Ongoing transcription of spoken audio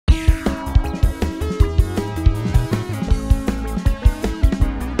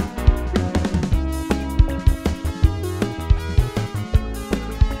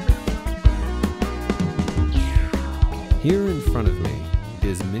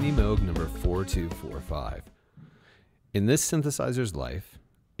Minimoog number 4245. In this synthesizer's life,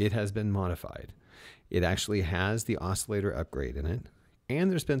 it has been modified. It actually has the oscillator upgrade in it, and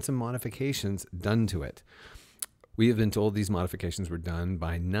there's been some modifications done to it. We have been told these modifications were done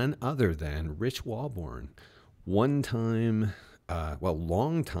by none other than Rich Walborn, long-time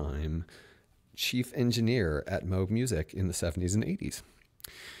chief engineer at Moog Music in the 70s and 80s.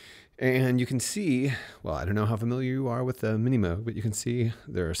 And you can see, well, I don't know how familiar you are with the Minimoog, but you can see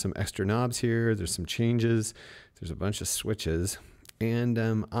there are some extra knobs here. There's some changes. There's a bunch of switches. And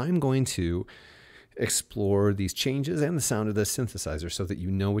I'm going to explore these changes and the sound of this synthesizer so that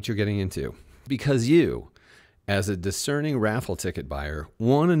you know what you're getting into. Because you, as a discerning raffle ticket buyer,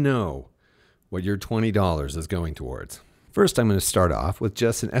 want to know what your $20 is going towards. First, I'm going to start off with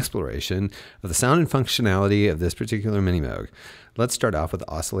just an exploration of the sound and functionality of this particular Minimoog. Let's start off with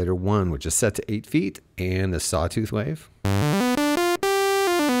oscillator 1, which is set to 8 feet, and the sawtooth wave.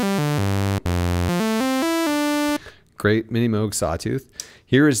 Great Minimoog sawtooth.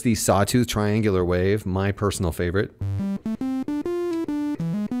 Here is the sawtooth triangular wave, my personal favorite.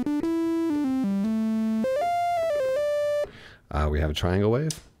 We have a triangle wave.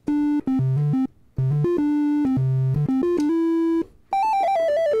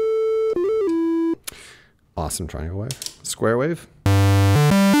 Awesome triangle wave. Square wave.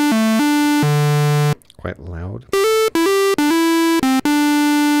 Quite loud.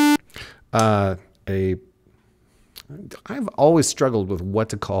 I've always struggled with what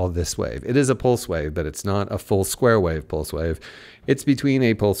to call this wave. It is a pulse wave, but it's not a full square wave pulse wave. It's between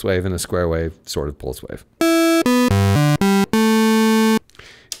a pulse wave and a square wave sort of pulse wave.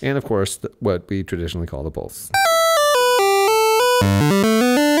 And of course, what we traditionally call the pulse.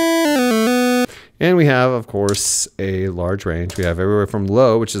 And we have, of course, a large range. We have everywhere from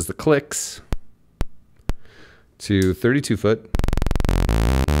low, which is the clicks, to 32 foot.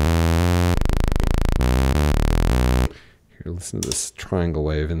 Here, listen to this triangle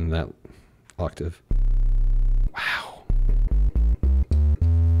wave in that octave. Wow.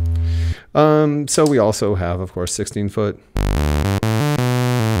 So we also have, of course, 16 foot,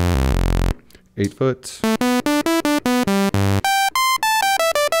 8 foot,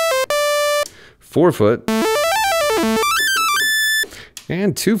 4 foot,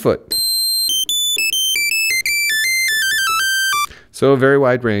 and 2 foot. So a very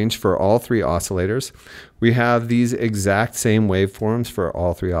wide range for all three oscillators. We have these exact same waveforms for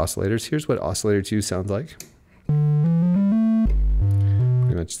all three oscillators. Here's what oscillator 2 sounds like.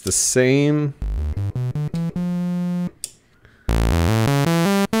 Pretty much the same.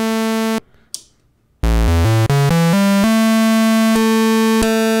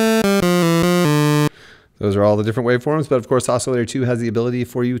 Those are all the different waveforms, but of course oscillator 2 has the ability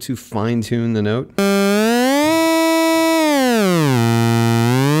for you to fine-tune the note.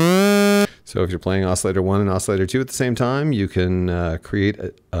 So if you're playing oscillator 1 and oscillator 2 at the same time, you can create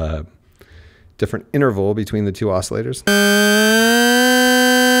a different interval between the two oscillators.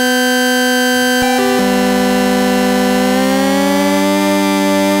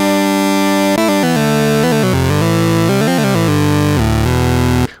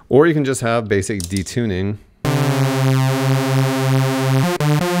 Or you can just have basic detuning.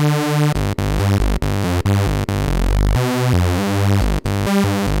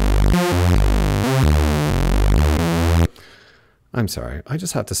 I'm sorry, I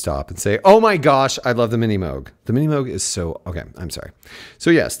just have to stop and say, oh my gosh, I love the Minimoog. The Minimoog is so, okay, I'm sorry. So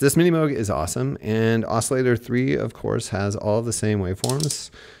yes, this Minimoog is awesome, and oscillator 3, of course, has all the same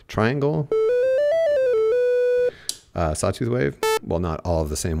waveforms. Triangle, sawtooth wave, well, not all of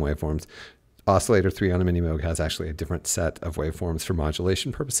the same waveforms. Oscillator 3 on a Minimoog has actually a different set of waveforms for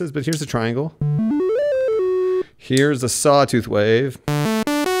modulation purposes, but here's a triangle. Here's a sawtooth wave.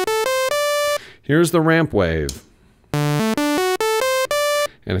 Here's the ramp wave.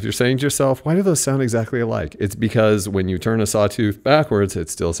 And if you're saying to yourself, why do those sound exactly alike? It's because when you turn a sawtooth backwards, it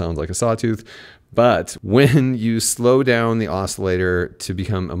still sounds like a sawtooth. But when you slow down the oscillator to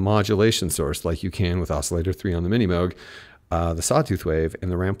become a modulation source, like you can with oscillator 3 on the Minimoog, the sawtooth wave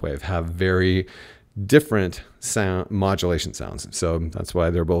and the ramp wave have very different sound modulation sounds. So that's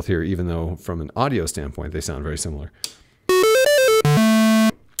why they're both here, even though from an audio standpoint, they sound very similar.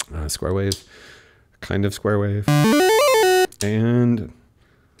 Square wave, kind of square wave, and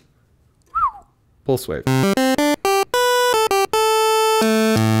pulse wave.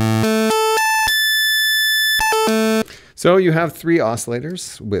 So you have three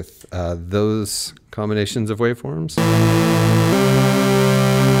oscillators with those combinations of waveforms.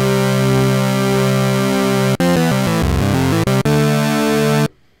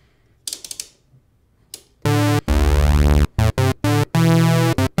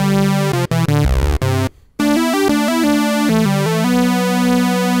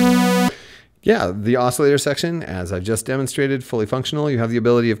 Yeah, the oscillator section, as I've just demonstrated, fully functional. You have the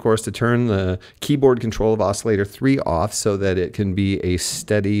ability, of course, to turn the keyboard control of oscillator 3 off so that it can be a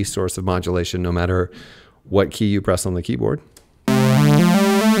steady source of modulation no matter what key you press on the keyboard.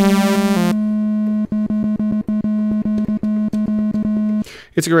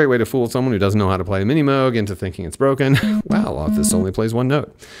 It's a great way to fool someone who doesn't know how to play a Minimoog into thinking it's broken. Wow, this only plays one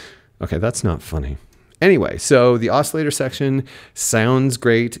note. Okay, that's not funny. Anyway, so the oscillator section sounds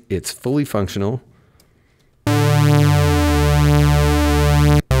great. It's fully functional.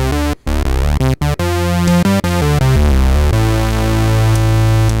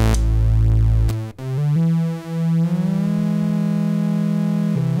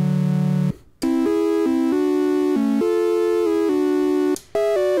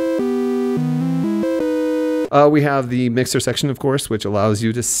 We have the mixer section, of course, which allows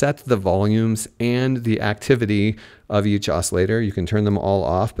you to set the volumes and the activity of each oscillator. You can turn them all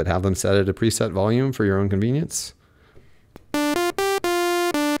off, but have them set at a preset volume for your own convenience.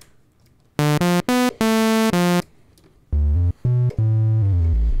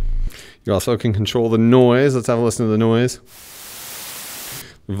 You also can control the noise. Let's have a listen to the noise.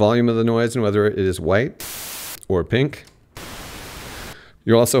 The volume of the noise and whether it is white or pink.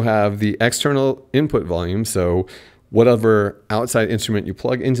 You also have the external input volume, so whatever outside instrument you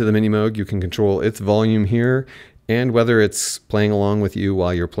plug into the Minimoog, you can control its volume here and whether it's playing along with you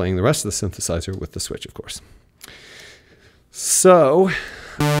while you're playing the rest of the synthesizer with the switch, of course. So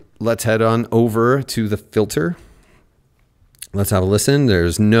let's head on over to the filter. Let's have a listen.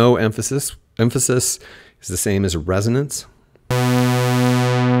 There's no emphasis. Emphasis is the same as resonance.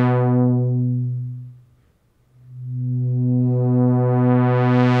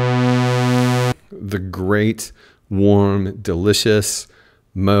 The great, warm, delicious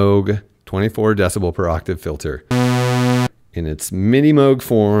Moog 24 decibel per octave filter. In its Minimoog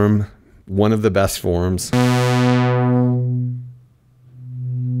form, one of the best forms.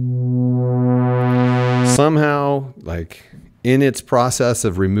 Somehow, like in its process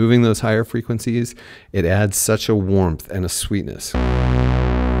of removing those higher frequencies, it adds such a warmth and a sweetness.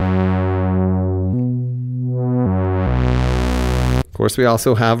 Of course, we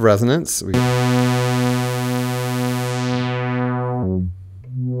also have resonance.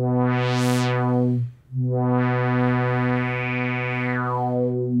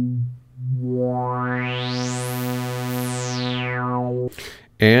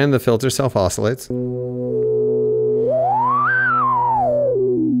 And the filter self-oscillates.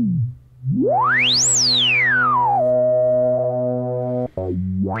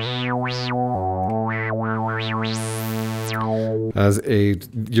 As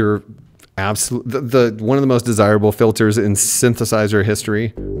your absolute one of the most desirable filters in synthesizer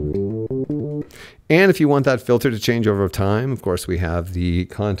history. And if you want that filter to change over time, of course, we have the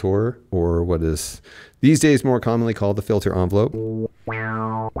contour, or what is these days more commonly called the filter envelope.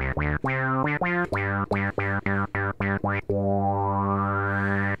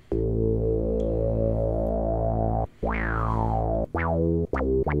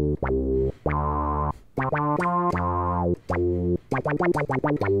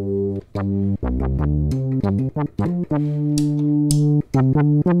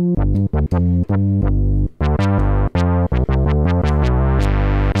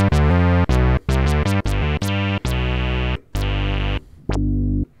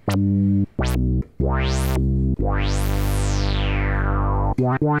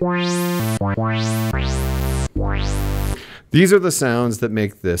 These are the sounds that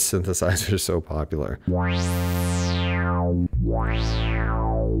make this synthesizer so popular.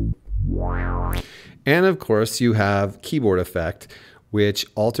 And of course, you have keyboard effect, which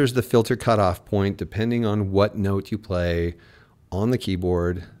alters the filter cutoff point depending on what note you play on the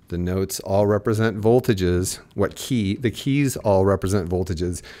keyboard. The notes all represent voltages. The keys all represent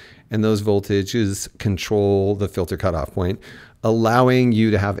voltages, and those voltages control the filter cutoff point, allowing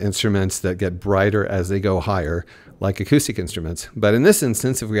you to have instruments that get brighter as they go higher, like acoustic instruments. But in this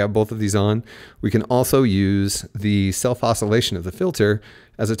instance, if we have both of these on, we can also use the self-oscillation of the filter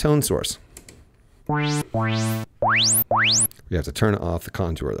as a tone source. We have to turn off the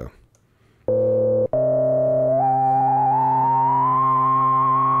contour though.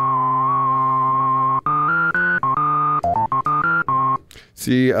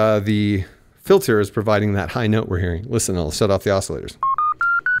 See, the filter is providing that high note we're hearing. Listen, I'll shut off the oscillators.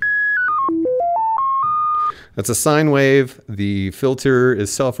 That's a sine wave. The filter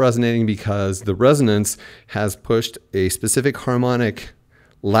is self-resonating because the resonance has pushed a specific harmonic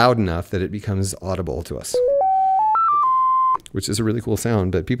loud enough that it becomes audible to us, which is a really cool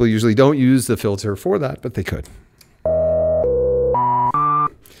sound, but people usually don't use the filter for that, but they could.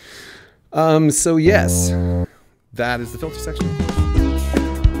 So yes, that is the filter section.